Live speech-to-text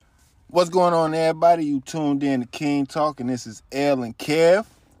What's going on, everybody? You tuned in to King Talk, and this is L and Kev.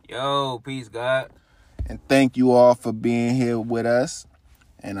 Yo, peace, God. And thank you all for being here with us.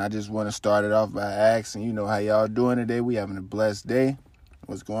 And I just want to start it off by asking, how y'all doing today? We having a blessed day.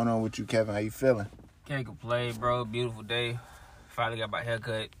 What's going on with you, Kevin? How you feeling? Can't complain, bro. Beautiful day. Finally got my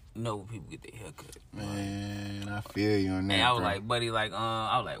haircut. You know when people get their haircut. Man, I feel you on that. And I was bro. like, buddy, I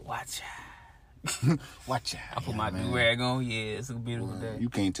was like, watch out. Watch out. I put my do-rag on. Yeah, it's a beautiful day. You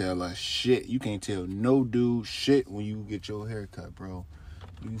can't tell us shit. You can't tell no dude shit when you get your haircut, bro.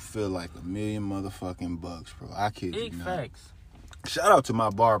 You feel like $1 million motherfucking bucks, bro. I kid you not. Big facts. Shout out to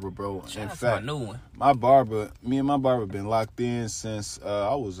my barber, bro. Shout out to my new one. Me and my barber been locked in since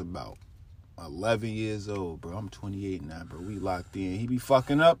I was about 11 years old, bro. I'm 28 now, bro. We locked in. He be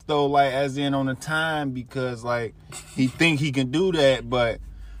fucking up, though, like, as in on the time because, like, he think he can do that, but,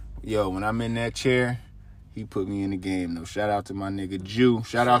 yo, when I'm in that chair, he put me in the game, though. Shout out to my nigga Jew.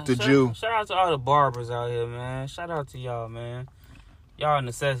 Shout out to Jew. Shout out to all the barbers out here, man. Shout out to y'all, man. Y'all a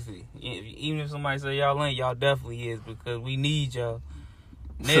necessity. Even if somebody say y'all ain't, y'all definitely is because we need y'all.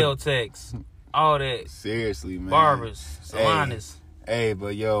 Nail techs, all that. Seriously, man. Barbers, salonists. Hey,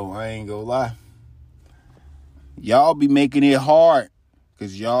 but yo, I ain't gonna lie. Y'all be making it hard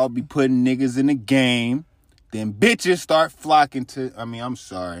because y'all be putting niggas in the game. Then bitches start flocking to,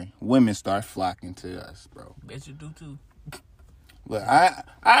 women start flocking to us, bro. Bet you do too. Look, I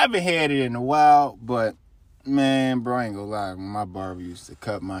haven't had it in a while, but man, bro, I ain't gonna lie. When my barber used to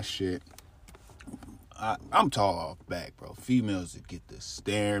cut my shit, I'm tall off back, bro. Females that get the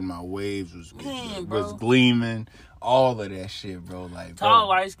staring, my waves was gleaming, all of that shit, bro. Like, tall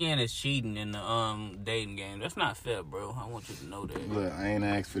light skin is cheating in the dating game. That's not fair, bro. I want you to know that. Look, I ain't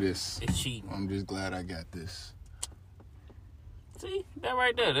asked for this. It's cheating. I'm just glad I got this. See that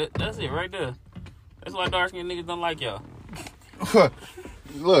right there? That's it right there. That's why dark skinned niggas don't like y'all.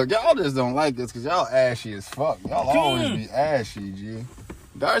 Look, y'all just don't like us because y'all ashy as fuck. Y'all always be ashy, G.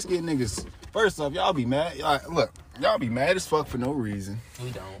 Dark skinned niggas. First off, y'all be mad. Y'all be mad as fuck for no reason.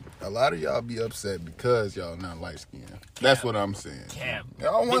 We don't. A lot of y'all be upset because y'all not light skinned. That's what I'm saying. Cap.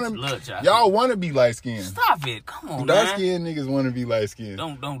 Y'all want to be light skinned. Stop it. Come on, dark skinned niggas want to be light skinned.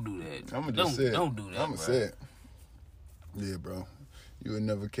 Don't do that. I'ma just say it. Don't do that. I'ma say it. Yeah, bro. You would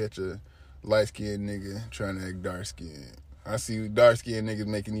never catch a light skinned nigga trying to act dark skinned. I see dark skinned niggas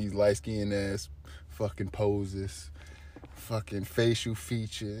making these light skinned ass fucking poses. Fucking facial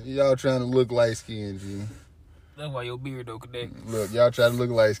feature. Y'all trying to look light skinned, G. That's why your beard don't connect. Look, y'all try to look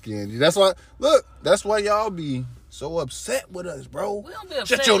light skinned, G. That's why y'all be so upset with us, bro. We don't be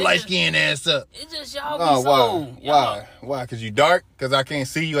upset. Shut your light skinned ass up. It's just y'all be so. Why? Cause you dark? Cause I can't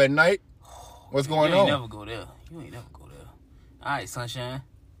see you at night? What's going on? You ain't never go there. All right, sunshine.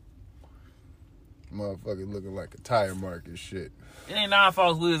 Motherfucker looking like a tire market shit. It ain't our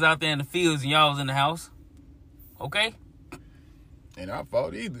fault we was out there in the fields and y'all was in the house. Okay? Ain't our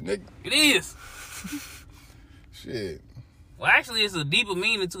fault either, nigga. It is. Shit. Well, actually, it's a deeper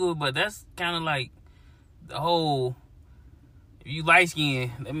meaning to it, but that's kind of like the whole... If you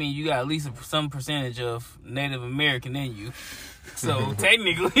light-skinned, that means you got at least some percentage of Native American in you. So,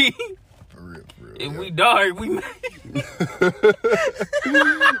 technically... For real. If we dark, we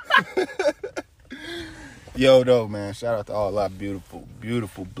Yo, though, man, shout out to all our beautiful,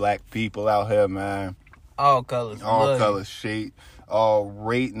 beautiful black people out here, man. All colors. All colors, shape,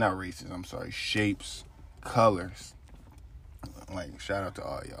 not races, I'm sorry, shapes, colors. Like, shout out to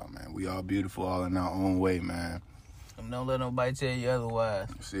all y'all, man. We all beautiful, all in our own way, man. Don't let nobody tell you otherwise.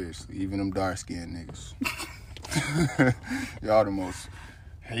 Seriously, even them dark-skinned niggas. Y'all the most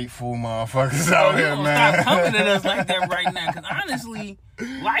hateful motherfuckers out here, man. Stop coming at us like that right now. Because honestly,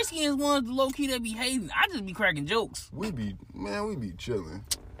 light skins ones low-key that be hating. I just be cracking jokes. We be chilling.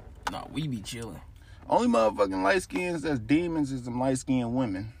 No, we be chilling. Only motherfucking light skins that's demons is them light skinned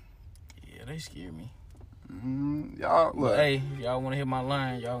women. Yeah, they scare me. Y'all, look. Hey, if y'all want to hit my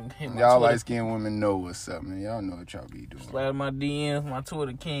line, y'all can hit my Y'all Twitter. light skinned women know what's up, man. Y'all know what y'all be doing. Slide my DMs, my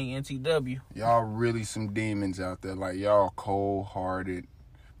Twitter King, NTW. Y'all really some demons out there. Like, y'all cold-hearted.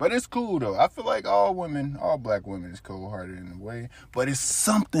 But it's cool, though. I feel like all black women is cold-hearted in a way. But it's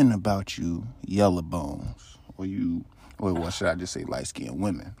something about you yellow bones. Or what should I just say, light-skinned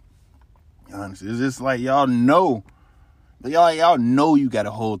women. Honestly, it's just like y'all know. But y'all know you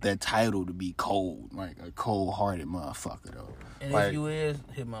gotta hold that title to be cold. Like a cold-hearted motherfucker, though. And like, if you is,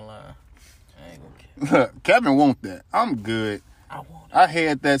 hit my line. I ain't gonna care. Kevin want that. I'm good. I want it. I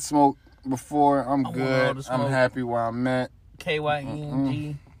had that smoke before. I'm I good. I'm happy where I'm at.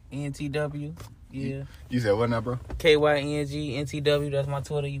 KYNG, NTW. Yeah. You said what now, bro? KYNG, NTW. That's my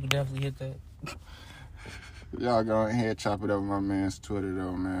Twitter. You can definitely hit that. Y'all go ahead, chop it up with my man's Twitter,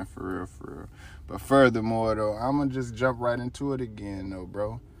 though, man. For real, for real. But furthermore, though, I'm going to just jump right into it again, though,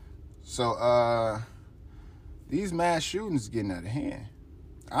 bro. So, these mass shootings getting out of hand.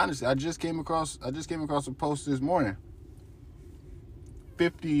 Honestly, I just came across a post this morning.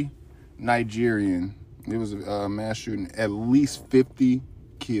 50 Nigerian. It was a mass shooting. At least 50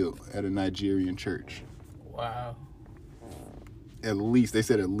 killed at a Nigerian church. Wow. At least. They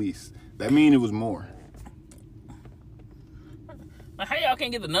said at least. That means it was more. How y'all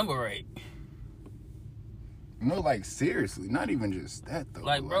can't get the number right? No, like, seriously. Not even just that, though.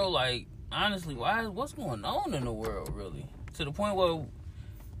 Like, bro, like, honestly, what's going on in the world, really? To the point where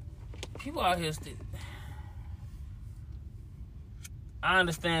people out here still... I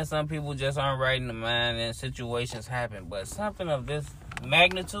understand some people just aren't right in the mind and situations happen, but something of this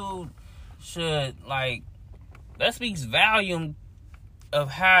magnitude should, like, that speaks volume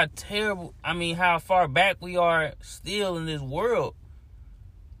of how terrible, how far back we are still in this world.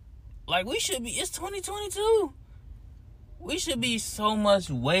 Like, we should be, it's 2022. We should be so much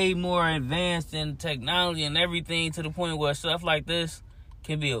way more advanced in technology and everything to the point where stuff like this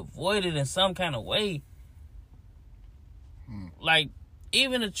can be avoided in some kind of way. Like,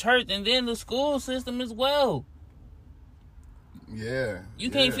 even the church and then the school system as well. Yeah. You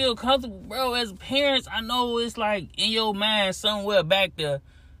can't feel comfortable, bro. As parents, I know it's like in your mind somewhere back there,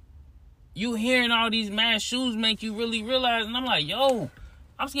 you hearing all these mass shootings make you really realize, and I'm like, yo,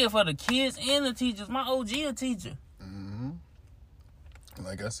 I'm scared for the kids and the teachers. My OG a teacher. Mm-hmm.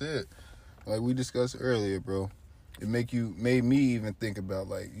 Like I said, like we discussed earlier, bro, it made me even think about,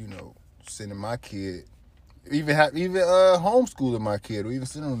 like, you know, sending my kid, even homeschooling my kid, or even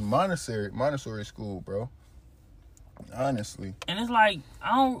sending them to Montessori school, bro. Honestly. And it's like,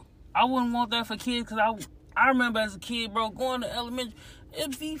 I wouldn't want that for kids, because I remember as a kid, bro, going to elementary,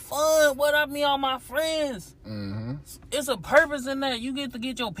 it'd be fun. All my friends. Mm-hmm. It's a purpose in that. You get to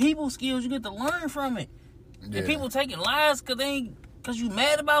get your people skills. You get to learn from it. Yeah. And people taking lives because you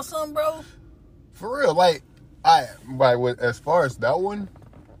mad about something, bro. For real. Like, as far as that one,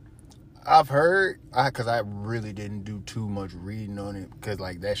 I've heard, because I really didn't do too much reading on it, because,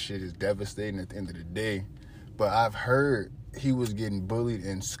 like, that shit is devastating at the end of the day. But I've heard he was getting bullied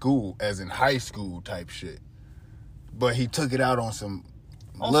in school, as in high school type shit. But he took it out on some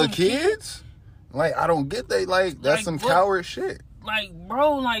little kids? Like, I don't get that. Like, that's some coward shit. Like,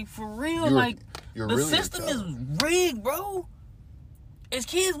 bro, like, for real, the really system is rigged, bro. As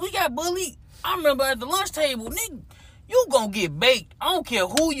kids, we got bullied. I remember at the lunch table, nigga, you gonna get baked. I don't care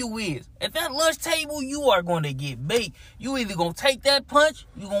who you is. At that lunch table, you are gonna get baked. You either gonna take that punch,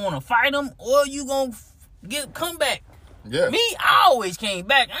 you gonna wanna fight them, or you gonna come back. Yeah. Me, I always came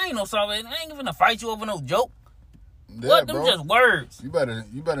back. I ain't no sorry. I ain't gonna fight you over no joke. Yeah, what? Them bro. Just words. You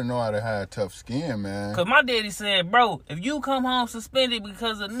better know how to have tough skin, man. Cause my daddy said, bro, if you come home suspended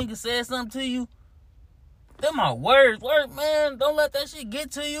because a nigga said something to you, them my words. Word, man. Don't let that shit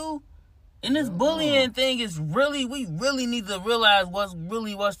get to you. And this bullying thing is really, we really need to realize what's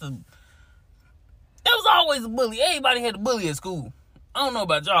the... There was always a bully. Everybody had a bully at school. I don't know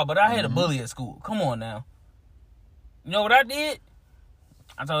about y'all, but I had a bully at school. Come on now. You know what I did?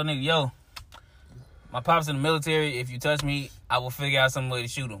 I told a nigga, yo, my pop's in the military. If you touch me, I will figure out some way to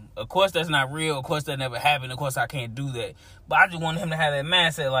shoot him. Of course, that's not real. Of course, that never happened. Of course, I can't do that. But I just wanted him to have that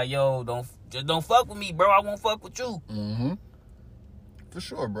mindset, like, yo, don't fuck with me, bro. I won't fuck with you. Mm-hmm. For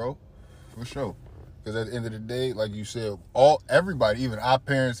sure, bro. For sure. Because at the end of the day, like you said, everybody, even our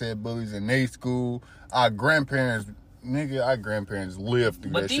parents had bullies in their school. Our grandparents lived through that shit every day.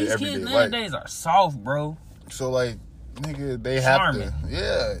 But these kids nowadays are soft, bro. So, like, nigga, they have to.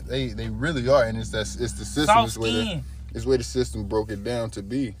 Yeah, they really are. And it's the system. Soft skin. It's where the system broke it down to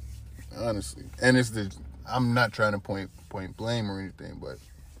be, honestly. And I'm not trying to point blame or anything, but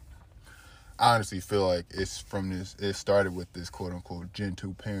I honestly feel like it started with this quote-unquote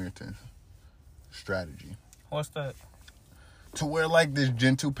gentle parenting strategy. What's that? To where, like, this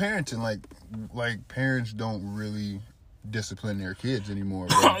gentle parenting, like parents don't really discipline their kids anymore,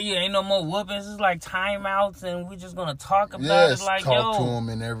 bro. Oh, yeah, ain't no more whoopings. It's like timeouts, and we just gonna talk about it. Like, talk to them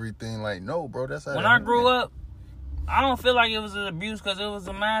and everything. Like, no, bro, that's how. When I grew up, I don't feel like it was an abuse, because it was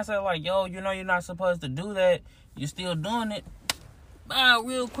a mindset like, yo, you know you're not supposed to do that. You're still doing it. Wow,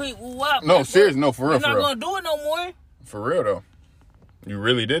 real quick. Whoop. No, seriously, no, for real. You're not gonna do it no more. For real, though. You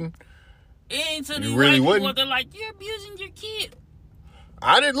really didn't? It ain't to you really wouldn't. They're like, you're abusing your kid.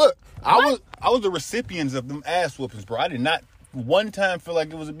 I didn't look. I was the recipient of them ass whoopings, bro. I did not one time feel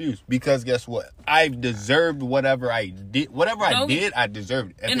like it was abuse because guess what? I deserved whatever I did. Whatever I did, I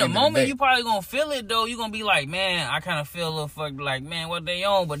deserved it. In the moment, you probably gonna feel it though. You gonna be like, man, I kind of feel a little fucked. Like, man, what they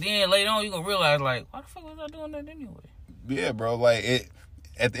on? But then later on, you gonna realize, like, why the fuck was I doing that anyway? Yeah, bro. Like it.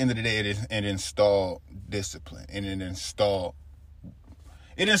 At the end of the day, it installed discipline, and it installed.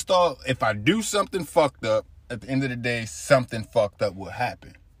 If I do something fucked up, at the end of the day, something fucked up will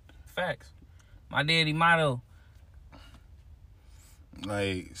happen. Facts. My daddy motto.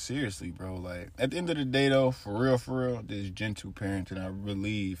 Like, seriously, bro. Like, at the end of the day, though, for real, this gentle parenting, I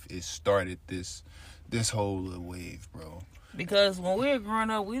believe it started this whole little wave, bro. Because when we were growing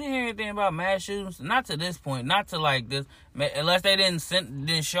up, we didn't hear anything about mass shootings. Not to this point. Not to like this. Unless they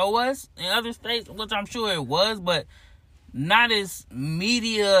didn't show us in other states, which I'm sure it was, but not as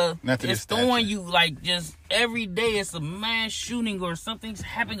media is throwing you like just every day it's a mass shooting or something's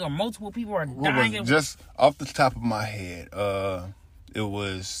happening or multiple people are dying. Just off the top of my head, it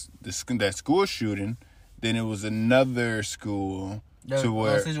was that school shooting. Then it was another school the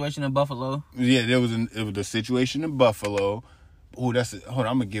situation in Buffalo. Yeah, it was the situation in Buffalo. Oh, that's it. Hold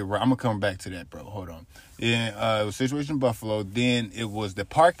on, I'm gonna come back to that, bro. Hold on. Yeah, it was a situation in Buffalo. Then it was the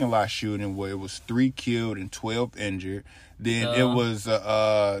parking lot shooting where it was 3 killed and 12 injured. Then it was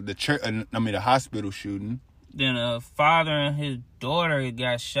the hospital shooting. Then a father and his daughter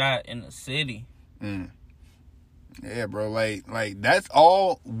got shot in the city. Yeah, bro. Like that's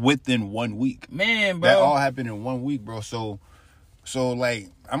all within 1 week. Man, bro. That all happened in 1 week, bro. So like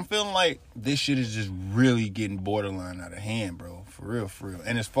I'm feeling like this shit is just really getting borderline out of hand, bro. For real.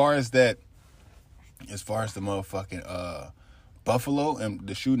 And as far as the motherfucking Buffalo and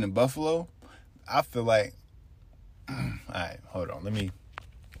the shooting in Buffalo, I feel like all right, hold on.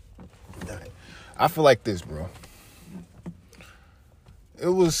 I feel like this, bro. It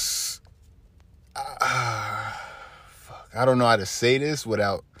was fuck. I don't know how to say this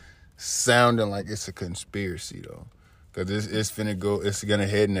without sounding like it's a conspiracy though. Cause it's gonna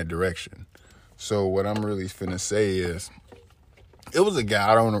head in that direction. So what I'm really finna say is, it was a guy,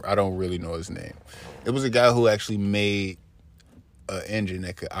 I don't really know his name. It was a guy who actually made an engine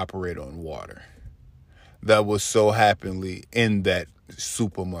that could operate on water. That was so happily in that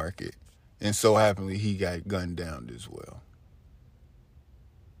supermarket. And so happily he got gunned down as well.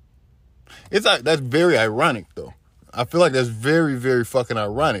 That's very ironic though. I feel like that's very, very fucking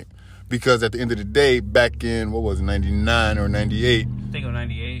ironic. Because at the end of the day, back in, 99 or 98? I think it was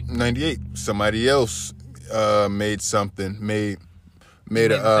 98. 98. Somebody else made something. Made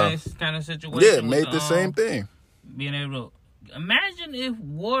the same kind of situation. Yeah, made the same thing. Being able to... Imagine if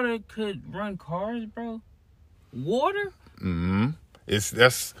water could run cars, bro. Water? Mm-hmm. That's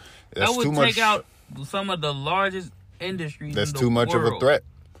that would too take much, out some of the largest industries That's in the too much world. of a threat.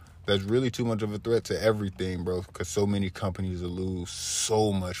 That's really too much of a threat to everything, bro. Because so many companies will lose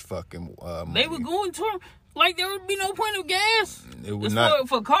so much fucking money. They would go into like there would be no point of gas. It would not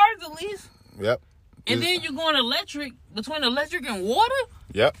for cars at least. Yep. And then you're going electric between electric and water.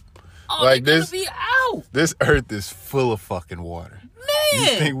 Yep. Oh, like this be out. This earth is full of fucking water. Man, you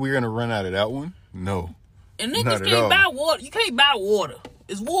think we're gonna run out of that one? No. And niggas can't buy water. You can't buy water.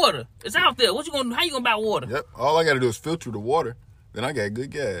 It's water. It's out there. What you gonna? How you gonna buy water? Yep. All I gotta do is filter the water. Then I got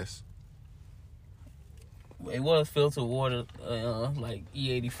good gas. It was filtered water, like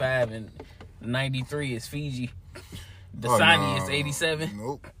E.5 and 93 is Fiji. Dasani is 87.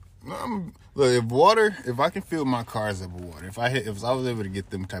 Nope. Look, if I can fill my cars up with water, if I was able to get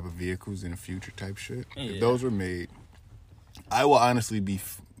them type of vehicles in the future type shit, if those were made, I will honestly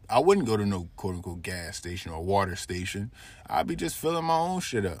I wouldn't go to no quote unquote gas station or water station. I'd be just filling my own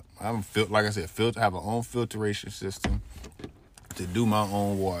shit up. Like I said, have an own filtration system to do my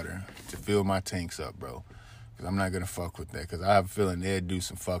own water, to fill my tanks up, bro. Because I'm not going to fuck with that. Because I have a feeling they'd do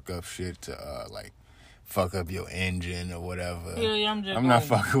some fuck up shit to, fuck up your engine or whatever. Yeah, I'm not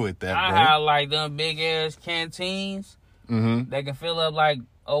fucking with that, bro. I have, like, them big-ass canteens that can fill up, like,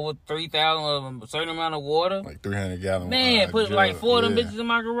 over 3,000 of a certain amount of water. Like 300 gallon. Man, put jug. like 4 of them bitches in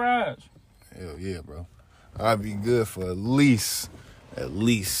my garage. Hell yeah, bro. I'd be good for at least a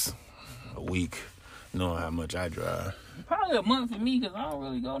week, knowing how much I drive. Probably a month for me, because I don't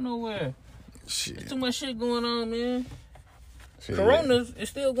really go nowhere. Shit. There's too much shit going on, man. Shit, Corona is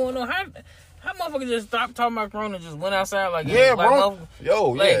still going on. How motherfuckers just stopped talking about Corona, just went outside like... Yeah, like, bro. Yo,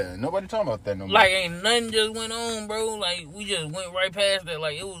 like, yeah. Nobody talking about that no more. Like, ain't nothing just went on, bro. Like, we just went right past that.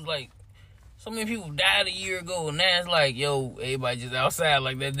 Like, it was like... So many people died a year ago, and now it's like, yo, everybody just outside.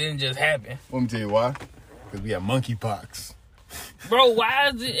 Like, that didn't just happen. Let me tell you why. Because we have monkeypox. Bro, why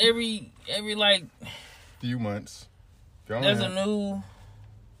is it every like... Few months. There's a new...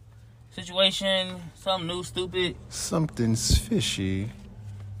 situation, something new, stupid. Something's fishy.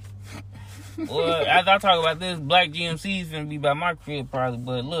 Well, as I talk about this, black GMC's finna be by my crib probably,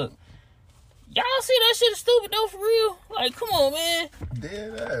 but look. Y'all see that shit is stupid though, for real? Like, come on, man.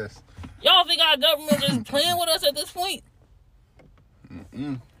 Dead ass. Y'all think our government just playing with us at this point?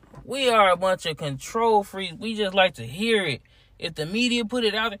 We are a bunch of control freaks. We just like to hear it. If the media put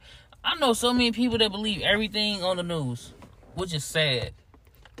it out there. I know so many people that believe everything on the news, which is sad.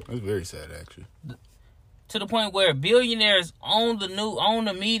 That's very sad, actually. To the point where billionaires own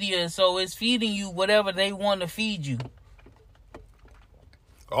the media, so it's feeding you whatever they want to feed you.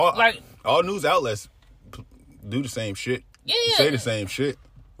 All news outlets do the same shit. Yeah. Say the same shit.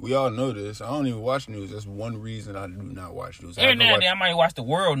 We all know this. I don't even watch news. That's one reason I do not watch news. Every now and then I might watch the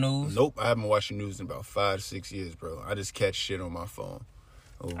world news. Nope, I haven't watched the news in about 5 to 6 years, bro. I just catch shit on my phone.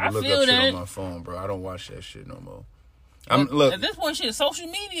 I look feel up that. shit on my phone, bro. I don't watch that shit no more. At this point, shit, social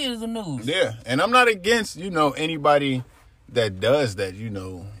media is the news. Yeah, and I'm not against, anybody that does that,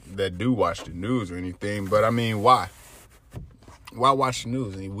 that do watch the news or anything. But, I mean, why? Why watch the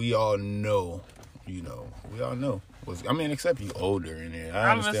news? I mean, we all know, we all know. Except you older in there.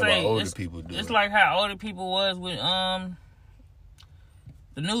 I understand why older people do it. It's like how older people was with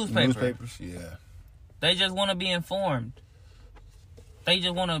the newspaper. Newspapers, yeah. They just want to be informed. They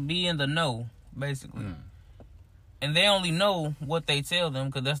just want to be in the know, basically. And they only know what they tell them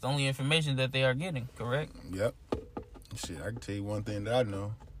because that's the only information that they are getting, correct? Yep. Shit, I can tell you one thing that I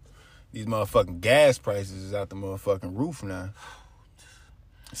know. These motherfucking gas prices is out the motherfucking roof now.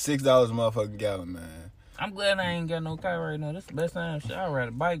 $6 a motherfucking gallon, man. I'm glad I ain't got no car right now. This is the best time. Shit, I'd ride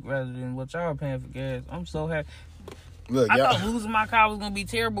a bike rather than what y'all paying for gas. I'm so happy. Look, I thought losing my car was going to be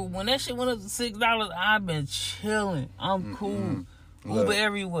terrible. When that shit went up to $6, I've been chilling. I'm cool. Uber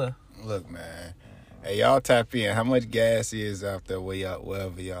everywhere. Look, man. Hey, y'all tap in. How much gas is out there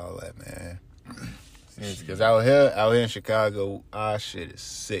wherever y'all at, man? Because out here in Chicago, our shit is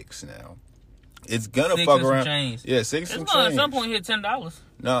 $6 now. It's gonna fuck around. Change. Yeah, $6 and it's change. It's gonna at some point hit $10.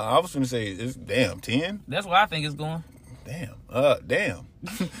 No, I was gonna say it's 10. That's what I think it's going. Damn.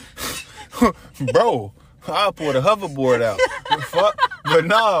 Bro, I'll pull the hoverboard out. Fuck. But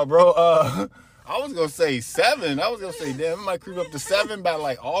nah, bro. I was gonna say 7. I was gonna say, damn, it might creep up to 7 by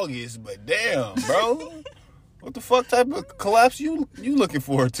like August. But damn, bro, what the fuck type of collapse you looking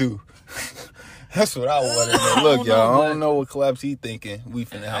forward to? That's what I want to know. Look, y'all, I don't know what collapse he thinking we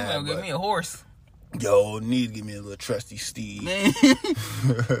finna have. I'm gonna give me a horse. Yo, need to give me a little trusty steed. Man.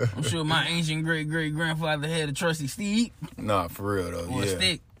 I'm sure my ancient great-great-grandfather had a trusty steed. Nah, for real, though. Or a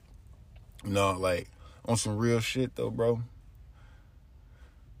stick. No, like, on some real shit, though, bro.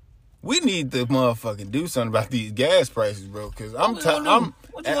 We need to motherfucking do something about these gas prices, bro. Because at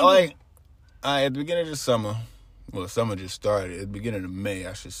the beginning of the summer, well, summer just started. At the beginning of May,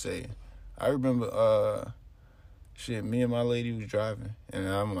 I should say. I remember, me and my lady was driving, and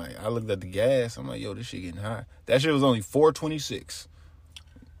I'm like, I looked at the gas. I'm like, yo, this shit getting high. That shit was only $4.26.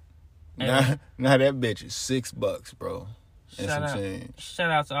 Now that bitch is $6, bro. And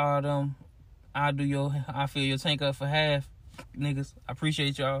Shout out to all them. I fill your tank up for half, niggas. I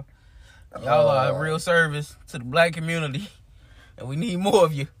appreciate y'all. Y'all are a real service to the black community, and we need more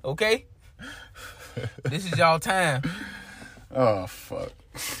of you. Okay, this is y'all time. Oh fuck.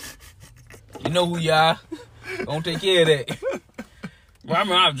 You know who y'all. Don't take care of that. Well, I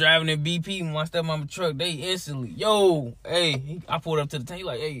remember I was driving in BP when I stepped on my truck. They instantly, yo, hey, I pulled up to the tank. He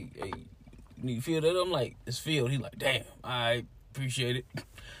like, hey, you need to fill that up? I'm like, it's filled. He like, damn, I appreciate it.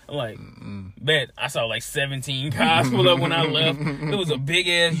 I'm like, bet. I saw like 17 cars pull up when I left. It was a big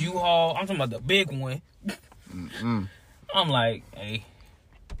ass U-Haul. I'm talking about the big one. I'm like, hey,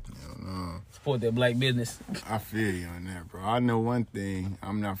 support that black business. I feel you on that, bro. I know one thing.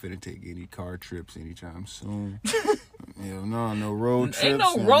 I'm not finna take any car trips anytime soon. Hell no road trips. Ain't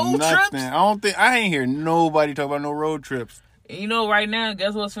no road trips? I ain't hear nobody talk about no road trips. You know, right now,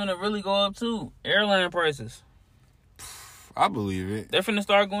 guess what's finna really go up too? Airline prices. I believe it. They're finna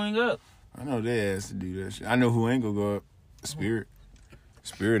start going up. I know they asked to do that shit. I know who ain't gonna go up. Spirit.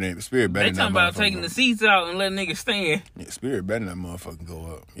 Spirit better than that. They talking about taking the seats out and letting niggas stand. Yeah, Spirit better than that motherfucking go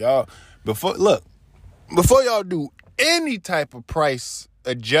up. Y'all, before y'all do any type of price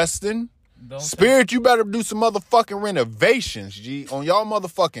adjusting, Spirit, you better do some motherfucking renovations, G, on y'all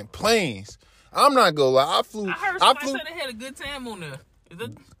motherfucking planes. I'm not gonna lie. I heard somebody said they had a good time on there. Is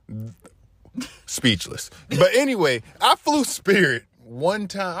it? Speechless. But anyway, I flew Spirit one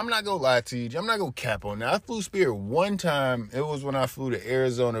time. I'm not gonna lie to you. I'm not gonna cap on that. I flew Spirit one time. It was when I flew to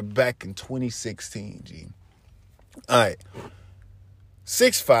Arizona back in 2016, G. All right.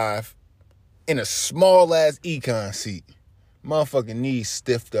 6'5" in a small ass econ seat. Motherfucking knees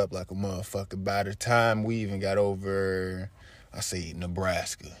stiffed up like a motherfucker by the time we even got over, I say,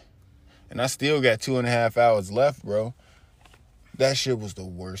 Nebraska. And I still got 2.5 hours left, bro. That shit was the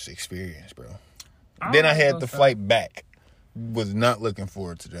worst experience, bro. Then I had the flight back. Was not looking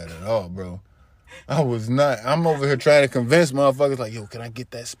forward to that at all, bro. I was not. I'm over here trying to convince motherfuckers like, yo, can I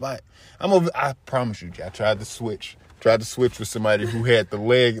get that spot? I promise you, I tried to switch with somebody who had the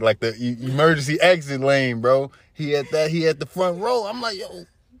leg, like the emergency exit lane, bro. He had the front row. I'm like, yo,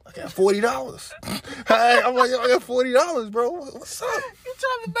 I got $40. I'm like, yo, I got $40, bro. What's up? You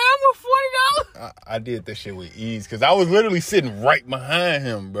trying to buy him with $40? I did that shit with ease because I was literally sitting right behind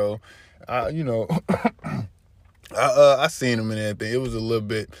him, bro. I seen him and everything. It was a little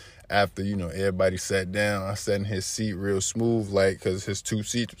bit after, everybody sat down. I sat in his seat real smooth, like, because his 2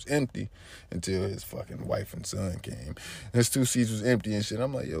 seats was empty until his fucking wife and son came. His 2 seats was empty and shit.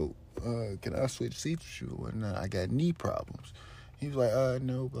 I'm like, yo, can I switch seats with you or whatnot? I got knee problems. He was like,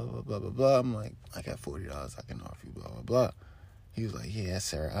 no, blah, blah, blah, blah, blah. I'm like, I got $40 I can offer you, blah, blah, blah. He was like, yeah,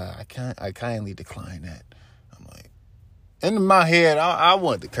 sir, I kindly decline that. I'm like, in my head, I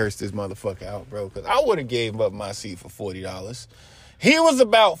wanted to curse this motherfucker out, bro, because I would have gave up my seat for $40. He was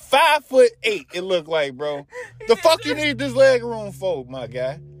about 5'8", it looked like, bro. The fuck you need this leg room for, my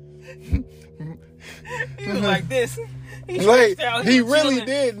guy? He was like this. He really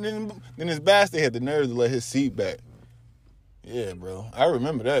did. And then his bastard had the nerve to let his seat back. Yeah, bro. I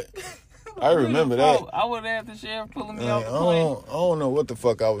remember that. I would have the sheriff pulling me off the plane. I don't know what the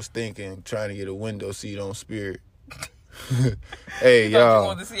fuck I was thinking, trying to get a window seat on Spirit. Hey, y'all. You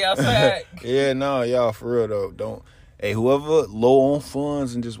wanted to see outside. Yeah, no, y'all, for real, though. Don't. Hey, whoever low on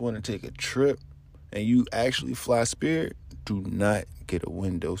funds and just want to take a trip and you actually fly Spirit, do not get a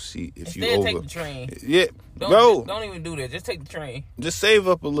window seat if you over. Take the train. Yeah, don't even do that. Just take the train. Just save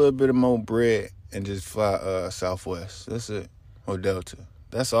up a little bit of more bread and just fly Southwest. That's it. Or Delta.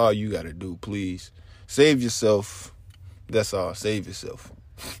 That's all you got to do, please. Save yourself. That's all. Save yourself.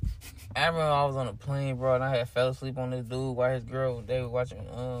 I remember I was on a plane, bro, and I had fell asleep on this dude while his girl, they were watching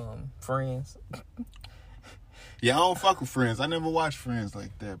Friends. Yeah, I don't fuck with Friends. I never watched Friends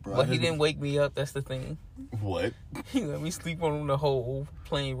like that, bro. But he didn't wake me up. That's the thing. What? He let me sleep on the whole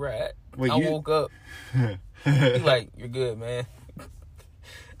plane ride. Wait, I woke up. He like, you're good, man.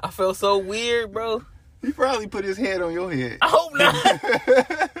 I felt so weird, bro. He probably put his head on your head. I hope not.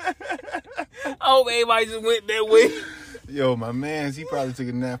 I hope everybody just went that way. Yo, my man, he probably took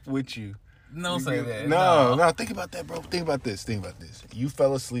a nap with you. Don't say that. No. Think about that, bro. Think about this. You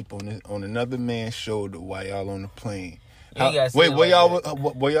fell asleep on another man's shoulder while y'all on the plane.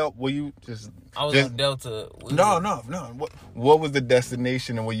 Were you just? I was on Delta. No. What was the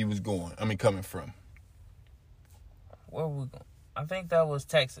destination and where you was going? Coming from? Where were we going? I think that was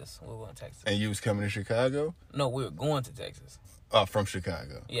Texas. We were going to Texas. And you was coming to Chicago? No, we were going to Texas. From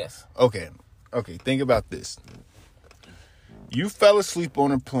Chicago. Yes. Okay. Think about this. You fell asleep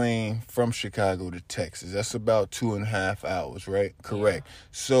on a plane from Chicago to Texas. That's about 2.5 hours, right? Correct. Yeah.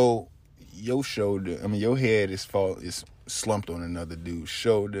 So your head is slumped on another dude's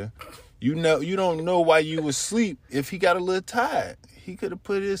shoulder. You don't know why you was asleep if he got a little tired. He could have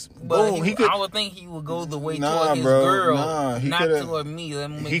put his boom. I would think he would go the way toward his girl, not toward me.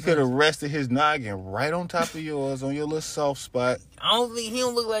 He could have rested his noggin right on top of yours on your little soft spot. I don't think he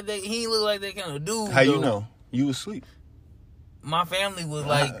don't look like that. He look like that kind of dude. How you know? You was asleep. My family was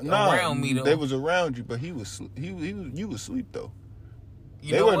around me though. They was around you, but you was asleep though.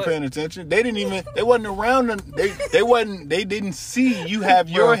 They wasn't paying attention. They wasn't around them. They didn't see you have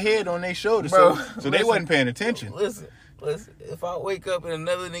your head on their shoulder, so they wasn't paying attention. Listen. If I wake up and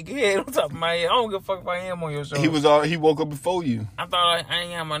another nigga head on top of my head, I don't give a fuck if I am on your shoulder. He woke up before you. I thought I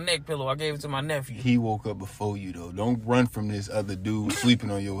ain't have my neck pillow. I gave it to my nephew. He woke up before you though. Don't run from this other dude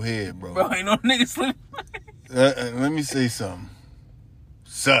sleeping on your head, bro. Bro, ain't no nigga sleeping. Let me say something.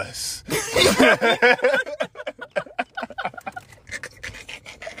 Sus. Like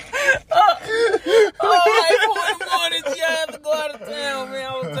 4 in the morning, I have to go out of town,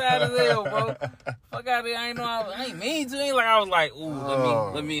 man. I was tired as hell, bro. Fuck out of here. I ain't mean to. Ain't like I was like,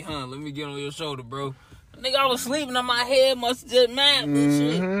 ooh, let me get on your shoulder, bro. Nigga, I was sleeping on my head, must have just mad this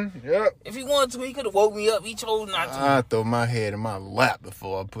shit. Yep. If he wanted to, he could have woke me up. He chose not to. I throw my head in my lap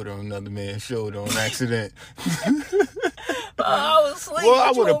before I put it on another man's shoulder on accident. I was sleeping. Well,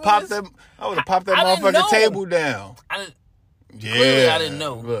 I would have popped that motherfucking table down. Clearly, I didn't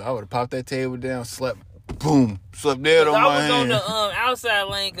know. Look, I would have popped that table down, slept dead on my hand. I was on the outside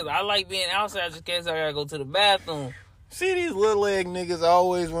lane because I like being outside just in case I gotta go to the bathroom. See, these little leg niggas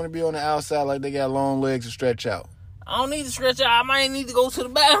always want to be on the outside like they got long legs to stretch out. I don't need to stretch out. I might need to go to the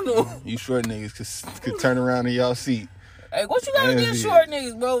bathroom. You short niggas could turn around in y'all seat. Hey, what you got against short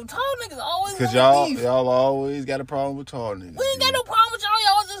niggas, bro? Tall niggas always Because beef. y'all always got a problem with tall niggas. We ain't got no problem with y'all.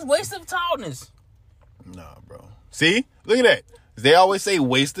 Y'all just waste of tallness. Nah, bro. See? Look at that. They always say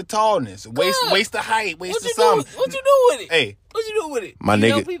waste of tallness. Waste of height. Waste of something. What you do with it? Hey. What you do with it? My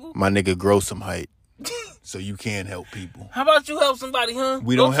nigga grow some height. So you can help people. How about you help somebody, huh?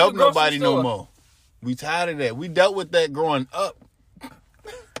 We don't help nobody no more. We tired of that. We dealt with that growing up.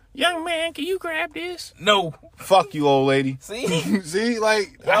 Young man, can you grab this? No. Fuck you, old lady. See? See,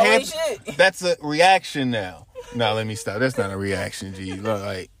 like shit. That's a reaction now. Nah, let me stop. That's not a reaction, G. Look,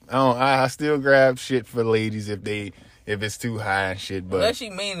 like I still grab shit for ladies if it's too high and shit. But unless she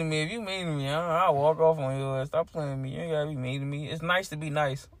mean to me, if you mean to me, I'll walk off on your ass. Stop playing with me. You ain't gotta be mean to me. It's nice to be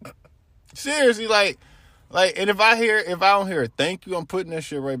nice. Seriously, like, and if I don't hear a thank you, I'm putting that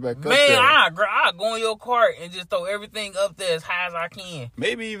shit right back up there. Man, I go in your cart and just throw everything up there as high as I can.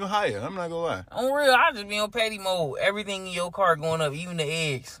 Maybe even higher. I'm not gonna lie. On real, I just be on petty mode. Everything in your cart going up, even the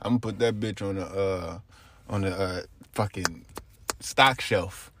eggs. I'm gonna put that bitch on the fucking stock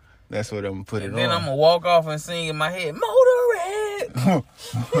shelf. That's what I'm gonna put it on. Then I'm gonna walk off and sing in my head, Motorhead.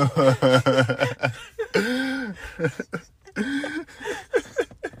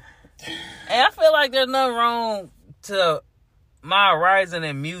 And I feel like there's nothing wrong to my rising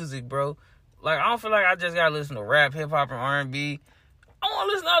in music, bro. Like, I don't feel like I just gotta listen to rap, hip hop, and R&B. I want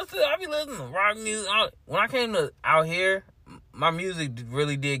to listen to other stuff. I be listening to rock music. When I came out here, my music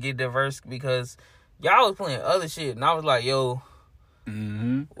really did get diverse because y'all was playing other shit, and I was like, yo,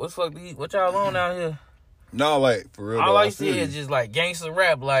 what y'all on out here? No, like, for real. All I see is just like gangster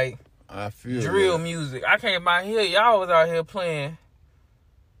rap, like I feel drill music. I came out here, y'all was out here playing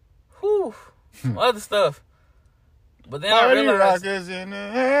some other stuff. But then I realized, rockers in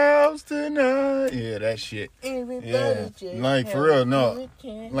the house tonight. Yeah, that shit. Yeah, like for real, no,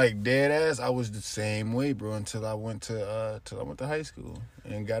 like dead ass. I was the same way, bro, until I went to high school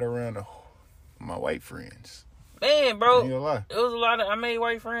and got around my white friends. Man, bro, I ain't gonna lie. it was a lot of. I made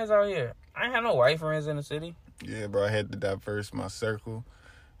white friends out here. I ain't had no white friends in the city. Yeah, bro, I had to diverse my circle,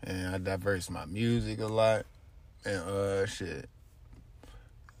 and I diverse my music a lot, and shit.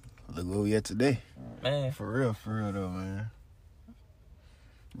 Look where we at today. Man. For real though, man.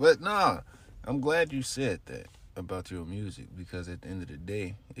 But nah, I'm glad you said that about your music, because at the end of the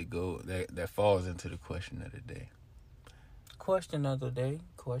day, that falls into the question of the day. Question of the day.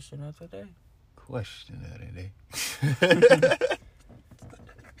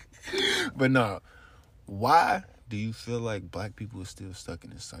 But nah, why do you feel like black people are still stuck in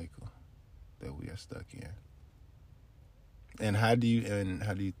this cycle that we are stuck in? And how do you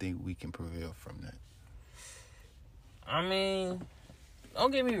think we can prevail from that? I mean,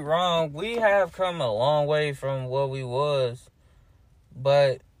 don't get me wrong. We have come a long way from what we was.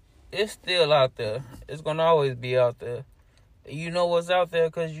 But it's still out there. It's going to always be out there. You know what's out there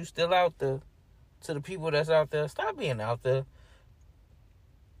because you still out there. To the people that's out there, stop being out there.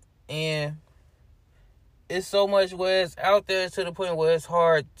 And it's so much where it's out there to the point where it's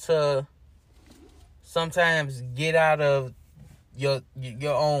hard to sometimes get out of your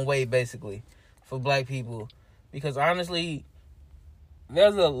own way, basically, for black people. Because honestly,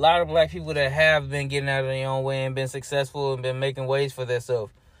 there's a lot of black people that have been getting out of their own way and been successful and been making ways for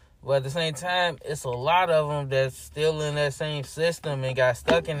themselves. But at the same time, it's a lot of them that's still in that same system and got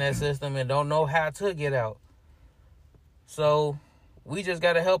stuck in that system and don't know how to get out. So we just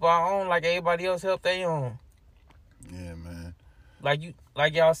gotta help our own like everybody else help their own. Yeah, man. Like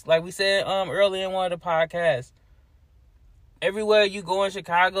we said earlier in one of the podcasts. Everywhere you go in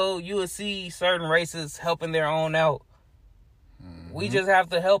Chicago, you will see certain races helping their own out. Mm-hmm. We just have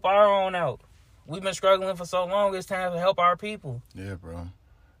to help our own out. We've been struggling for so long, it's time to help our people. Yeah, bro.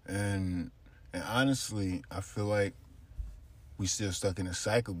 And honestly, I feel like we still stuck in a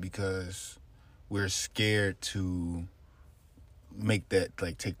cycle because we're scared to make that,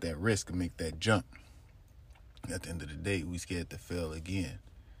 like, take that risk and make that jump. At the end of the day, we scared to fail again.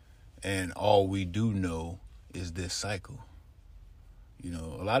 And all we do know is this cycle. You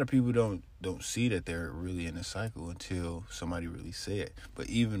know, a lot of people don't see that they're really in a cycle until somebody really say it. But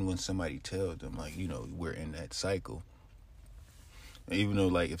even when somebody tells them, like, you know, we're in that cycle, even though,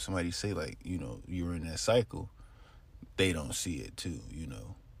 like, if somebody say, like, you know, you're in that cycle, they don't see it too, you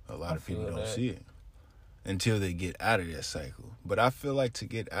know. A lot of people don't see it until they get out of that cycle. But I feel like to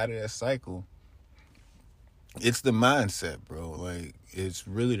get out of that cycle, it's the mindset, bro. Like, it's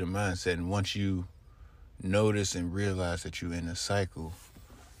really the mindset. And once you notice and realize that you're in a cycle,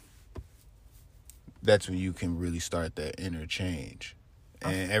 that's when you can really start that inner change.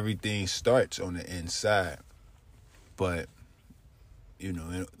 And everything starts on the inside. But You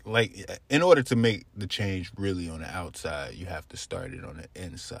know, in order to make the change really on the outside, you have to start it on the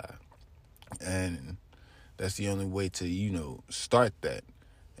inside. And that's the only way to, start that.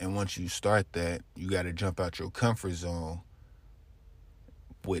 And once you start that, you got to jump out your comfort zone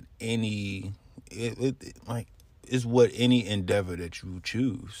with any, it's what any endeavor that you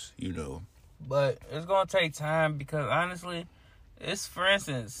choose, But it's going to take time because, honestly, it's, for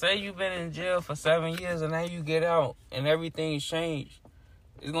instance, say you've been in jail for 7 years and now you get out and everything's changed.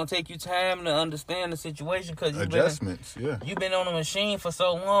 It's going to take you time to understand the situation because you've been on a machine for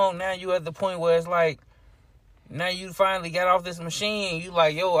so long. Now you at the point where it's like, now you finally got off this machine. You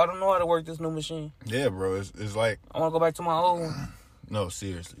like, yo, I don't know how to work this new machine. Yeah, bro. It's like, I want to go back to my old one. No,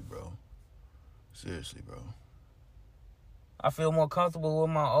 seriously, bro. I feel more comfortable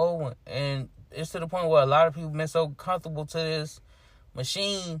with my old one. And it's to the point where a lot of people been so comfortable to this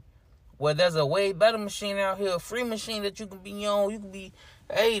machine where there's a way better machine out here, a free machine that you can be on. You can be,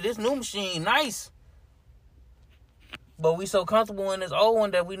 hey, this new machine, nice. But we so comfortable in this old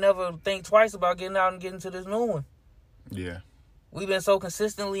one that we never think twice about getting out and getting to this new one. Yeah. We've been so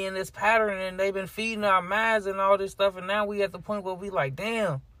consistently in this pattern and they've been feeding our minds and all this stuff. And now we at the point where we like,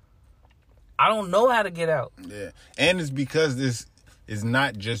 damn, I don't know how to get out. Yeah. And it's because this is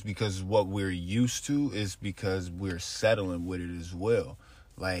not just because of what we're used to. It's because we're settling with it as well.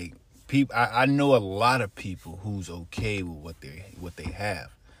 Like, I know a lot of people who's okay with what they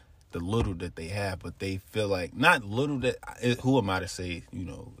have, the little that they have, but they feel like not little that. Who am I to say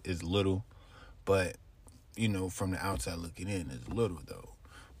is little, but from the outside looking in is little though,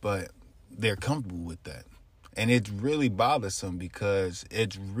 but they're comfortable with that, and it's really bothersome because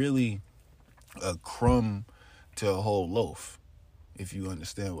it's really a crumb to a whole loaf, if you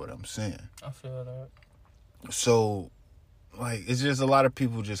understand what I'm saying. I feel that. So. Like, it's just a lot of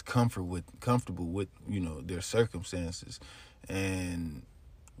people just comfortable with, their circumstances and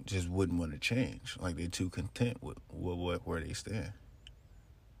just wouldn't want to change. Like, they're too content with where they stand.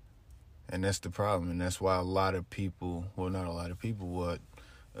 And that's the problem. And that's why a lot of people, well, not a lot of people,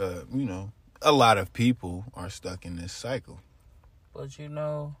 a lot of people are stuck in this cycle. But,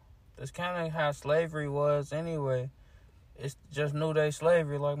 that's kind of how slavery was anyway. It's just new day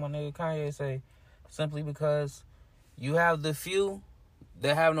slavery, like my nigga Kanye say, simply because you have the few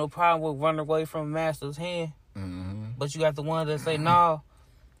that have no problem with running away from master's hand. Mm-hmm. But you got the ones that say, nah,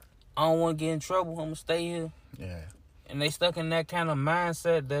 I don't want to get in trouble. I'm going to stay here. Yeah. And they stuck in that kind of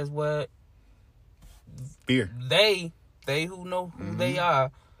mindset. That's what fear. They who know who they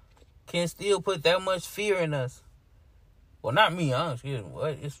are can still put that much fear in us. Well, not me.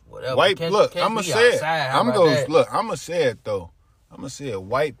 It's whatever. Look, I'm going to say it. I'm going to say it, though. I'm going to say it.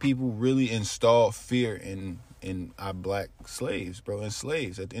 White people really installed fear in our black slaves, bro, and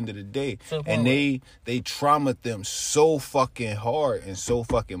slaves at the end of the day. And they traumatized them so fucking hard and so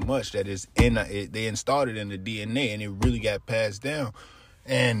fucking much that they installed it in the DNA and it really got passed down.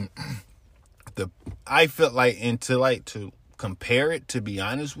 And I felt like, to compare it, to be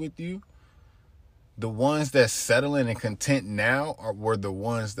honest with you, the ones that's settling and content now were the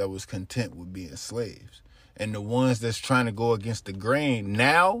ones that was content with being slaves. And the ones that's trying to go against the grain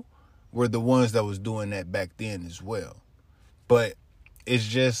now were the ones that was doing that back then as well. But it's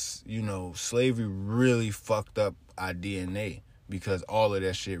just, slavery really fucked up our DNA because all of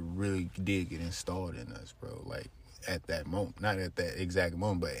that shit really did get installed in us, bro. Like, at that moment. Not at that exact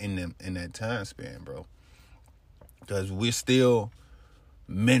moment, but in that time span, bro. Because we're still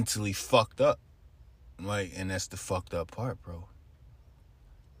mentally fucked up. Like, and that's the fucked up part, bro.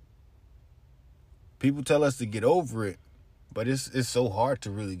 People tell us to get over it, but it's so hard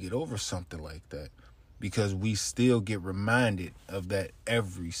to really get over something like that because we still get reminded of that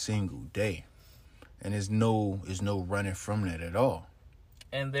every single day. And there's no running from that at all.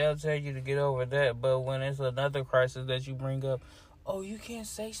 And they'll tell you to get over that, but when it's another crisis that you bring up, oh, you can't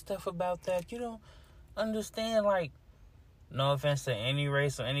say stuff about that. You don't understand, like, no offense to any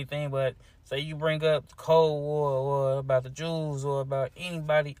race or anything, but say you bring up the Cold War or about the Jews or about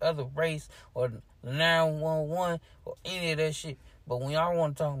anybody other race or 911 or any of that shit. But when y'all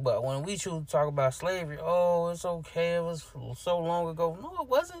want to talk about, when we choose to talk about slavery, oh, it's okay, it was so long ago. No, it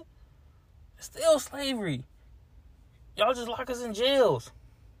wasn't. It's still slavery. Y'all just lock us in jails.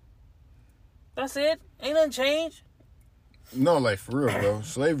 That's it. Ain't nothing changed. No, like, for real, bro.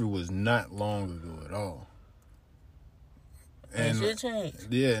 Slavery was not long ago at all. And shit changed.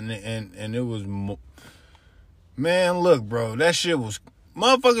 Yeah, and it was... Man, look, bro. That shit was...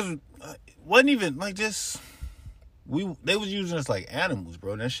 Motherfuckers wasn't even, like, just... They was using us like animals,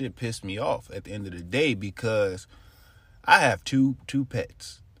 bro. That shit pissed me off at the end of the day because I have two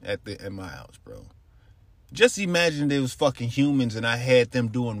pets at my house, bro. Just imagine they was fucking humans and I had them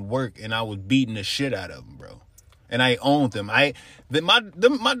doing work and I was beating the shit out of them, bro. And I owned them. My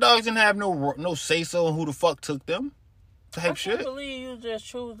dogs didn't have no say so on who the fuck took them. Type shit. I can't believe you just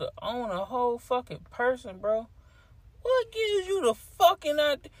choose to own a whole fucking person, bro. What gives you the fucking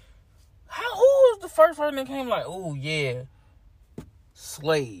idea? Who was the first person that came like, oh yeah,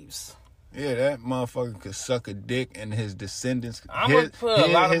 slaves? Yeah, that motherfucker could suck a dick and his descendants, his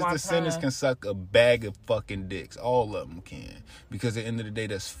descendants can suck a bag of fucking dicks. All of them can. Because at the end of the day,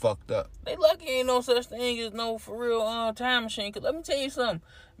 that's fucked up. They lucky ain't no such thing as no for real time machine. Cause let me tell you something.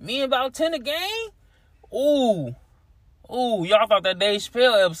 Me and about 10 a game? Ooh, y'all thought that Dave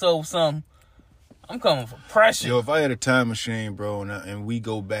Chappelle episode was something. I'm coming for pressure. Yo, if I had a time machine, bro, and we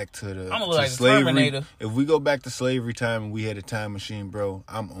go back to the slavery, Terminator. If we go back to slavery time and we had a time machine, bro,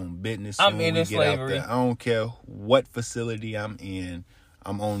 I'm on business. I'm in slavery. I don't care what facility I'm in.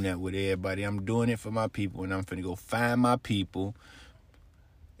 I'm on that with everybody. I'm doing it for my people, and I'm finna go find my people.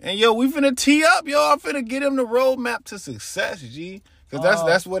 And yo, we finna tee up, yo. I'm finna get them the roadmap to success, G. Because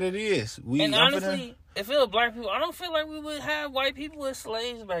that's what it is. Honestly, if it was black people, I don't feel like we would have white people as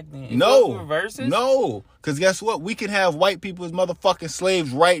slaves back then. No. Because guess what? We can have white people as motherfucking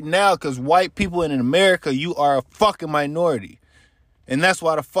slaves right now because white people in America, you are a fucking minority. And that's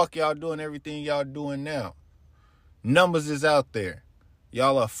why the fuck y'all doing everything y'all doing now. Numbers is out there.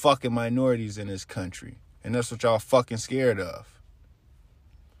 Y'all are fucking minorities in this country. And that's what y'all fucking scared of.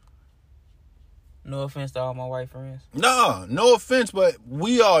 No offense to all my white friends. No offense, but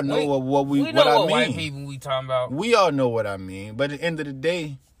we all know what I mean. White people we talking about. We all know what I mean. But at the end of the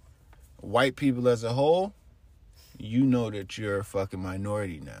day, white people as a whole, you know that you're a fucking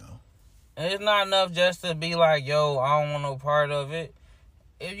minority now. And it's not enough just to be like, yo, I don't want no part of it.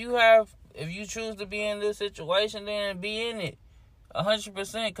 If you choose to be in this situation, then be in it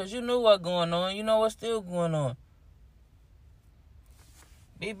 100%. Because you knew what's going on. You know what's still going on.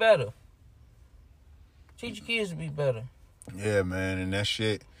 Be better. Teach your kids to be better. Yeah, man, and that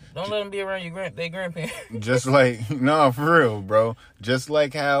shit. Don't let them be around their grandparents. Just like, no, for real, bro. Just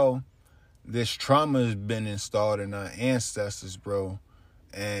like how this trauma has been installed in our ancestors, bro.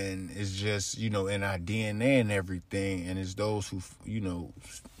 And it's just, in our DNA and everything. And it's those who,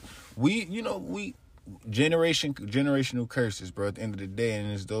 we generational curses, bro, at the end of the day.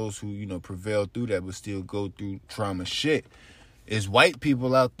 And it's those who, prevail through that but still go through trauma shit. It's white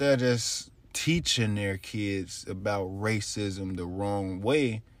people out there that's teaching their kids about racism the wrong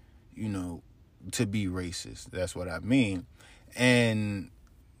way, to be racist. That's what I mean. And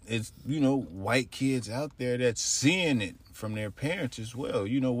it's, white kids out there that's seeing it from their parents as well,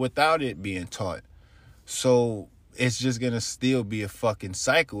 without it being taught. So it's just going to still be a fucking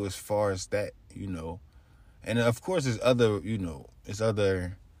cycle as far as that, And of course, there's other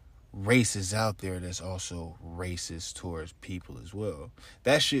races out there that's also racist towards people as well.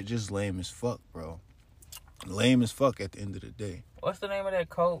 That shit just lame as fuck, bro. Lame as fuck at the end of the day. What's the name of that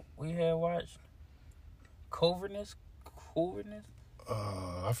cult we had watched? Coverness?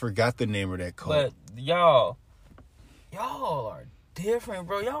 I forgot the name of that cult. But y'all are different,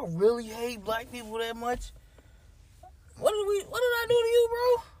 bro. Y'all really hate black people that much? What did I do to you,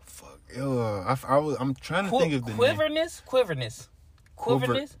 bro? Fuck, yo, I'm trying to think of the name. Quiverness?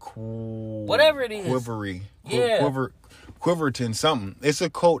 Whatever it is. Quivery. Yeah. Quiverton something. It's a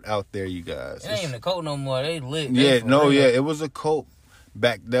cult out there, you guys. It ain't even a cult no more. They lit. It was a cult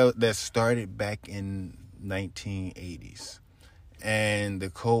that started back in 1980s. And the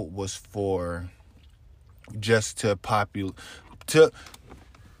cult was for just to populate the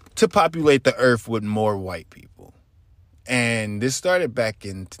earth with more white people. And this started back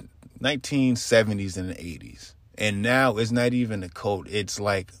in 1970s and the 80s. And now it's not even a cult. It's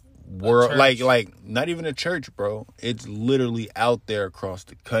like world, like not even a church, bro. It's literally out there across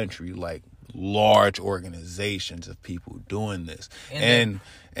the country, like large organizations of people doing this. And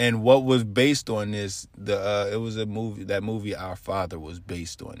what was based on this? It was a movie. That movie, Our Father, was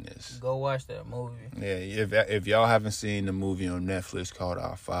based on this. Go watch that movie. Yeah, if y'all haven't seen the movie on Netflix called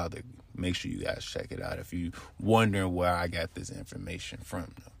Our Father, make sure you guys check it out. If you wondering where I got this information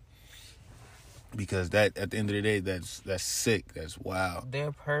from, though. Because that, at the end of the day, that's sick. That's wild.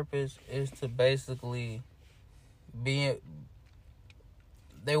 Their purpose is to basically they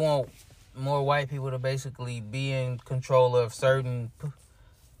want more white people to basically be in control of certain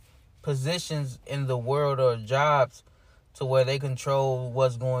positions in the world or jobs to where they control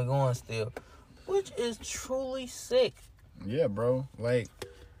what's going on still, which is truly sick. Yeah, bro. Like,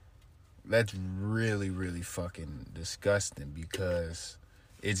 that's really, really fucking disgusting because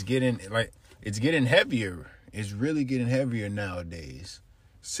it's getting heavier. It's really getting heavier nowadays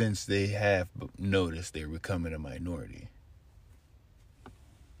since they have noticed they're becoming a minority.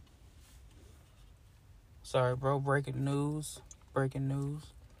 Sorry, bro. Breaking news.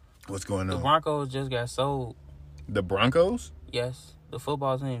 What's going on? The Broncos just got sold. The Broncos? Yes, the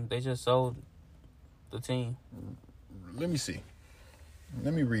football team. They just sold the team. Let me see.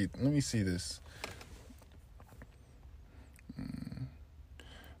 Let me see this.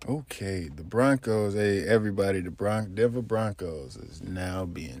 Okay, the Broncos, hey, everybody, the Denver Broncos is now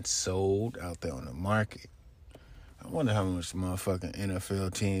being sold out there on the market. I wonder how much the motherfucking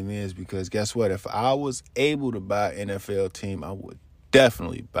NFL team is, because guess what? If I was able to buy an NFL team, I would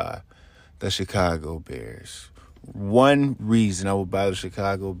definitely buy the Chicago Bears. One reason I would buy the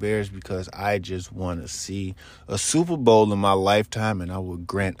Chicago Bears, because I just want to see a Super Bowl in my lifetime, and I would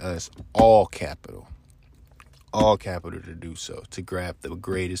grant us all capital to do so, to grab the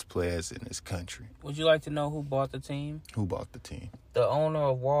greatest players in this country. Would you like to know who bought the team? Who bought the team? The owner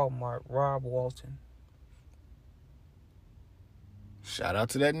of Walmart, Rob Walton. Shout out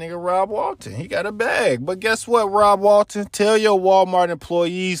to that nigga Rob Walton. He got a bag. But guess what, Rob Walton? Tell your Walmart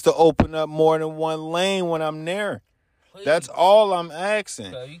employees to open up more than one lane when I'm there. Please. That's all I'm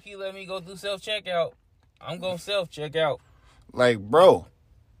asking. So you keep letting me go through self-checkout, I'm going to self-checkout. Like, bro,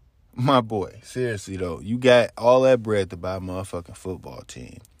 my boy, seriously though, you got all that bread to buy a motherfucking football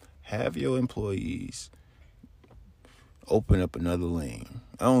team. Have your employees open up another lane.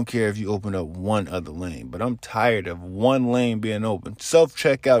 I don't care if you open up one other lane, but I'm tired of one lane being open.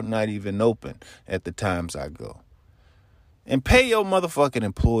 Self-checkout not even open at the times I go. And pay your motherfucking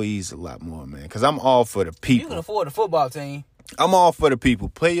employees a lot more, man, because I'm all for the people. You can afford a football team. I'm all for the people.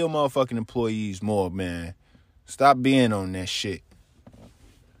 Pay your motherfucking employees more, man. Stop being on that shit.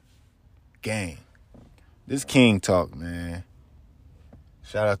 Gang. This King Talk, man.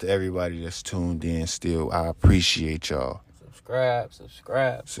 Shout out to everybody that's tuned in still. I appreciate y'all.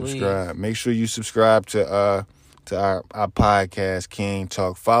 Subscribe. Please. Make sure you subscribe to our podcast, King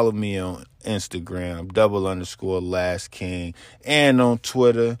Talk. Follow me on Instagram, _Last King. And on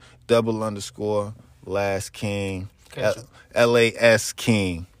Twitter, _Last King. LAS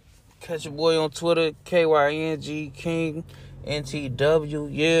King. Catch your boy on Twitter, KYNG King NTW.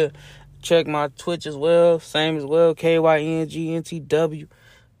 Yeah. Check my Twitch as well. Same as well, KYNG NTW.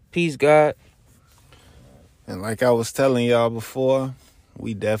 Peace, God. And like I was telling y'all before,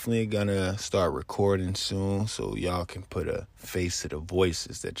 we definitely gonna start recording soon, so y'all can put a face to the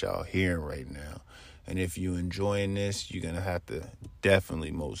voices that y'all hearing right now. And if you enjoying this, you're gonna have to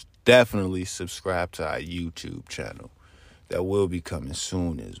most definitely subscribe to our YouTube channel. That will be coming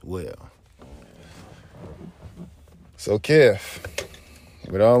soon as well. So, Kev,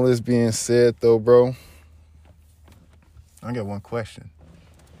 with all this being said, though, bro, I got one question.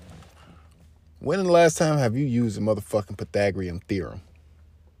 When the last time have you used the motherfucking Pythagorean theorem?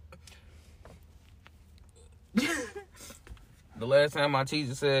 The last time my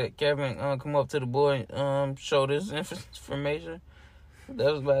teacher said, Kevin, come up to the board and show this information.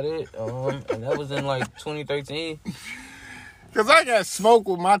 That was about it. And that was in like 2013. Because I got smoke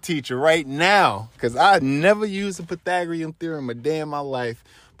with my teacher right now. Because I never used the Pythagorean theorem a day in my life.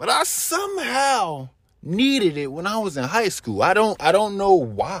 But I somehow needed it when I was in high school. I don't know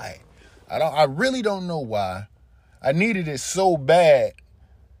why. I really don't know why. I needed it so bad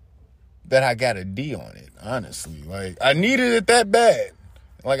that I got a D on it, honestly. Like, I needed it that bad.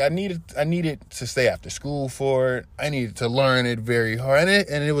 Like, I needed to stay after school for it. I needed to learn it very hard.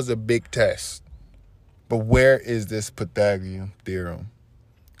 And it was a big test. But where is this Pythagorean theorem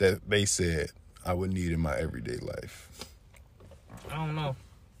that they said I would need in my everyday life? I don't know.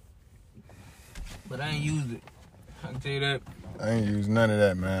 But I ain't used it. I can tell you that. I ain't used none of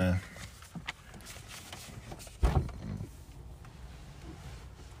that, man.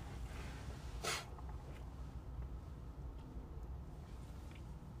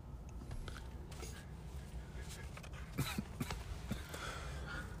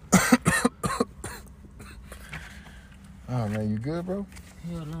 Oh, man, you good, bro?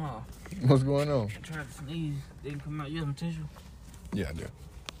 Hell no. What's going on? I tried to sneeze. Didn't come out. You have some tissue? Yeah, I do.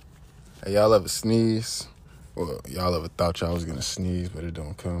 Hey, y'all ever sneeze? Well, y'all ever thought y'all was gonna sneeze, but it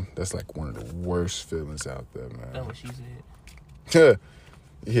don't come? That's like one of the worst feelings out there, man. That's what she said.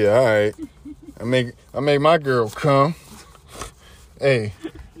 Yeah, all right. I make my girl come. Hey.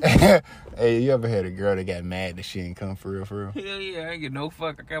 Hey, you ever had a girl that got mad that she ain't come for real, for real? Hell yeah, I ain't get no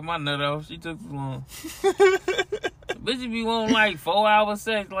fuck. I got my nut off. She took too long. Bitch, be wanting like 4 hours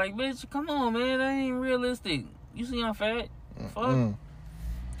sex. Like, bitch, come on, man. That ain't realistic. You see I'm fat? Fuck.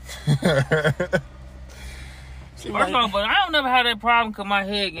 First off, but I don't never have that problem because my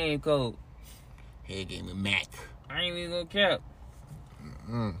head game cold. Head game with Mac. I ain't even gonna cap.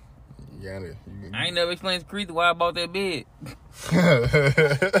 I ain't never explained to Creed why I bought that bed.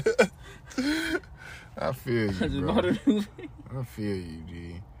 I feel you, I just bro. bought a new bed. I feel you,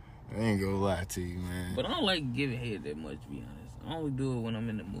 G. I ain't gonna lie to you, man. But I don't like giving head that much, to be honest. I only do it when I'm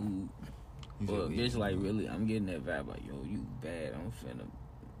in the mood. But bitch, like, really, I'm getting that vibe like, yo, you bad. I'm finna...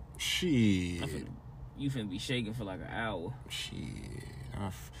 Shit. You finna be shaking for like an hour. Shit.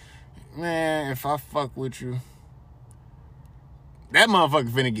 Man, if I fuck with you, that motherfucker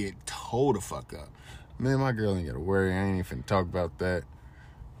finna get told the fuck up. Man, my girl ain't gotta worry. I ain't even finna talk about that.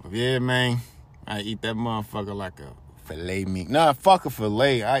 But yeah, man, I eat that motherfucker like a filet meat. Nah, fuck a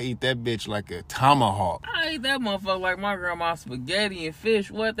filet. I eat that bitch like a tomahawk. I eat that motherfucker like my grandma spaghetti and fish.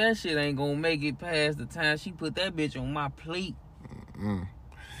 What? That shit ain't gonna make it past the time she put that bitch on my plate.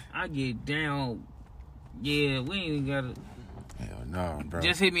 I get down. Yeah, we ain't even gotta. Hell no, bro.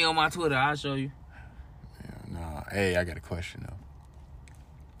 Just hit me on my Twitter. I'll show you. Hell no. Hey, I got a question though.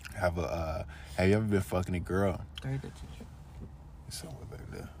 Have you ever been fucking a girl? It's somewhere back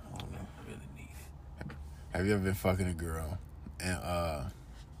there. I don't know. I really need it. Have you ever been fucking a girl and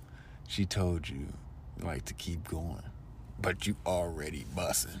she told you like to keep going, but you already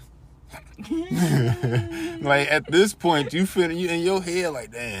busting? Like at this point, you in your head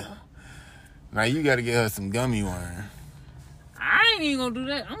like, damn. Now you got to get her some gummy worm. I ain't even gonna do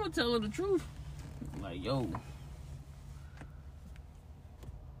that. I'm gonna tell her the truth. Like, yo,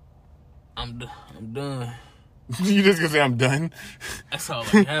 I'm done. You just gonna say I'm done? That's all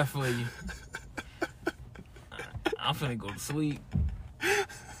I have for you. I'm finna go to sleep.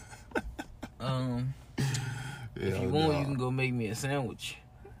 If you want, you can go make me a sandwich.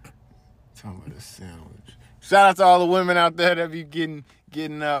 Talking about a sandwich. Shout out to all the women out there that be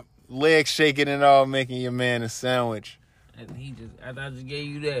getting up, legs shaking and all, making your man a sandwich. And after I just gave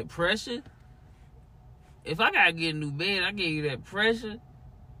you that pressure, if I gotta get a new bed, I gave you that pressure,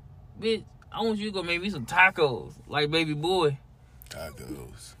 bitch. I want you to go make me some tacos, like baby boy.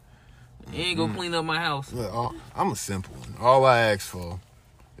 Tacos. You ain't gonna clean up my house. Look, I'm a simple one. All I ask for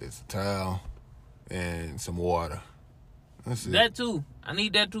is a towel and some water. That's it. That too. I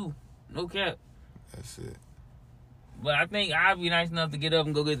need that too. No cap. That's it. But I think I'll be nice enough to get up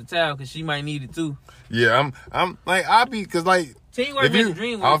and go get the towel because she might need it too. Yeah, I'm like, I'll be, because like, teamwork makes the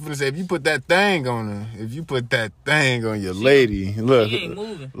dream work. I was gonna say, if you put that thing on her, if you put that thing on your lady, look, she ain't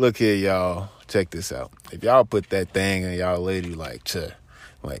moving. Look here, y'all. Check this out. If y'all put that thing on y'all lady, like to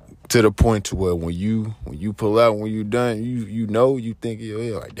the point to where when you pull out, when you done, you know, you think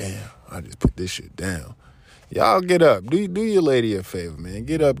you're like, damn, I just put this shit down. Y'all get up. Do your lady a favor, man.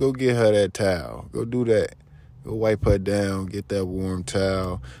 Get up. Go get her that towel. Go do that. Go wipe her down. Get that warm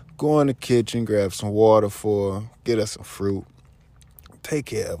towel. Go in the kitchen. Grab some water for her. Get her some fruit. Take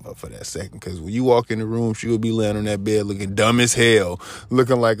care of her for that second. Because when you walk in the room, she will be laying on that bed looking dumb as hell.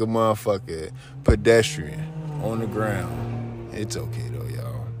 Looking like a motherfucker pedestrian on the ground. It's okay, though,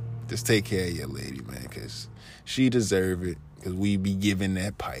 y'all. Just take care of your lady, man. Because she deserve it. Because we be giving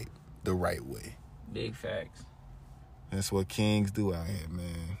that pipe the right way. Big facts. That's what kings do out here,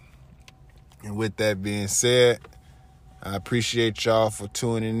 man. And with that being said, I appreciate y'all for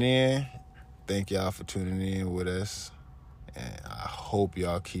tuning in. Thank y'all for tuning in with us. And I hope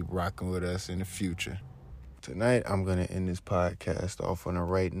y'all keep rocking with us in the future. Tonight, I'm going to end this podcast off on the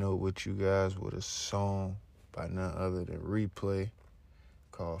right note with you guys with a song by none other than Replay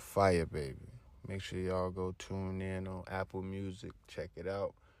called Fire Baby. Make sure y'all go tune in on Apple Music. Check it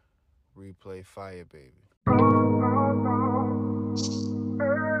out. Replay Fire Baby.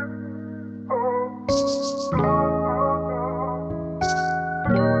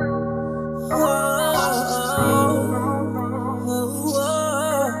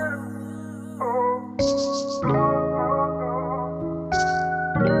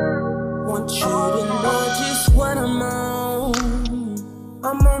 Want you to know just what I'm on.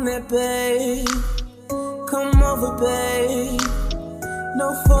 I'm on that, babe. Come over, babe.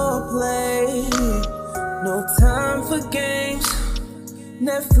 No foreplay, no time for games.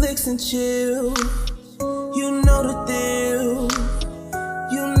 Netflix and chill. You know the deal.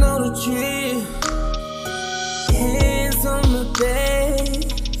 You know the drill. Hands on the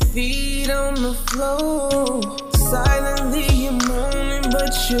bed, feet on the floor. Silently you're moaning,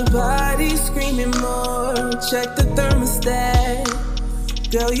 but your body's screaming more. Check the thermostat,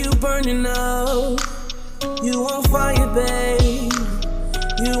 girl, you burning up. You on fire, babe.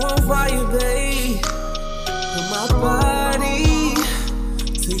 You on fire, babe. Put my body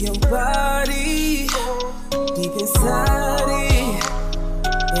to your body, deep inside it.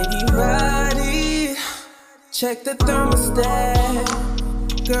 Baby, ride it. Check the thermostat,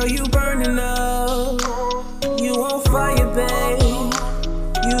 girl, you burning up. You on fire, babe.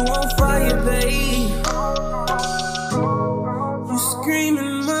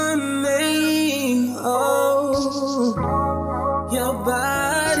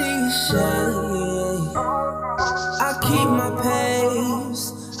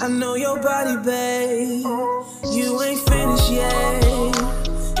 I know your body, babe. You ain't finished yet.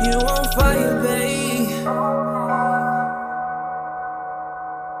 You on fire, babe.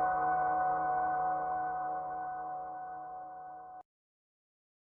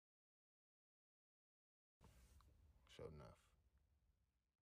 Sure enough.